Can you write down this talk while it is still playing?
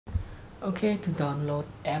Okay, to download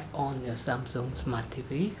app on your Samsung Smart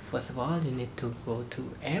TV, first of all you need to go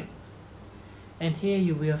to app, and here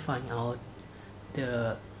you will find out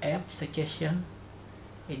the app suggestion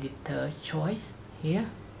editor choice here,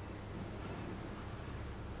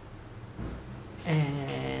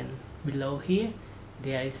 and below here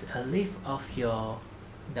there is a list of your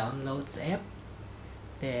downloads app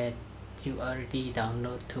that you already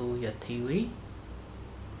download to your TV.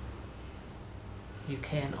 You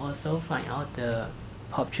can also find out the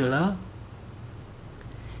popular,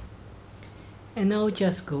 and now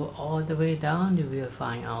just go all the way down. You will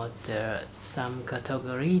find out some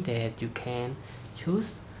category that you can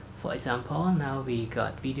choose. For example, now we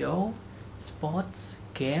got video, sports,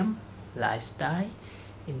 game, lifestyle,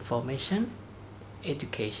 information,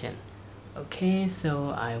 education. Okay,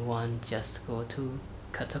 so I want just go to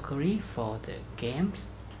category for the games,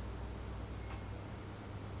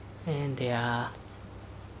 and there are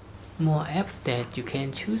more apps that you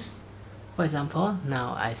can choose. For example,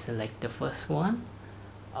 now I select the first one,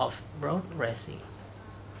 off-road racing.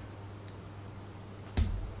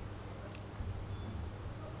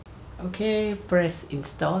 Okay, press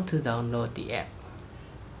install to download the app.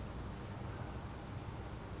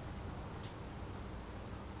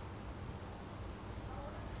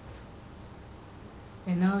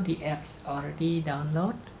 And now the app's already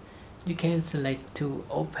downloaded. You can select to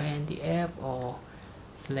open the app or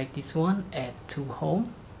select this one, add to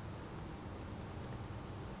home.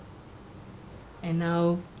 And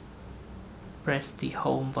now press the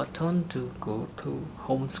home button to go to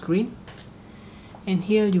home screen, and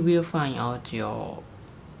here you will find out your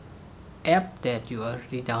app that you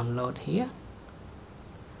already download here.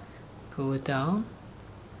 Go down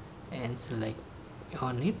and select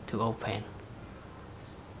on it to open.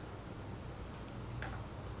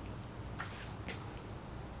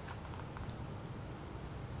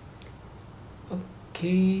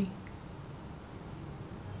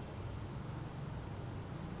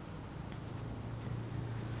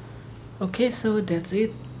 Okay, so that's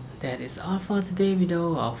it. That is all for today's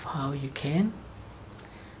video of how you can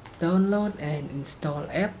download and install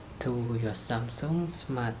app to your Samsung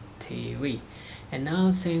Smart TV. And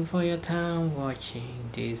now thanks for your time watching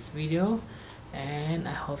this video, and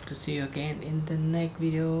I hope to see you again in the next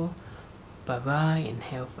video. Bye bye and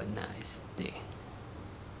have a nice day.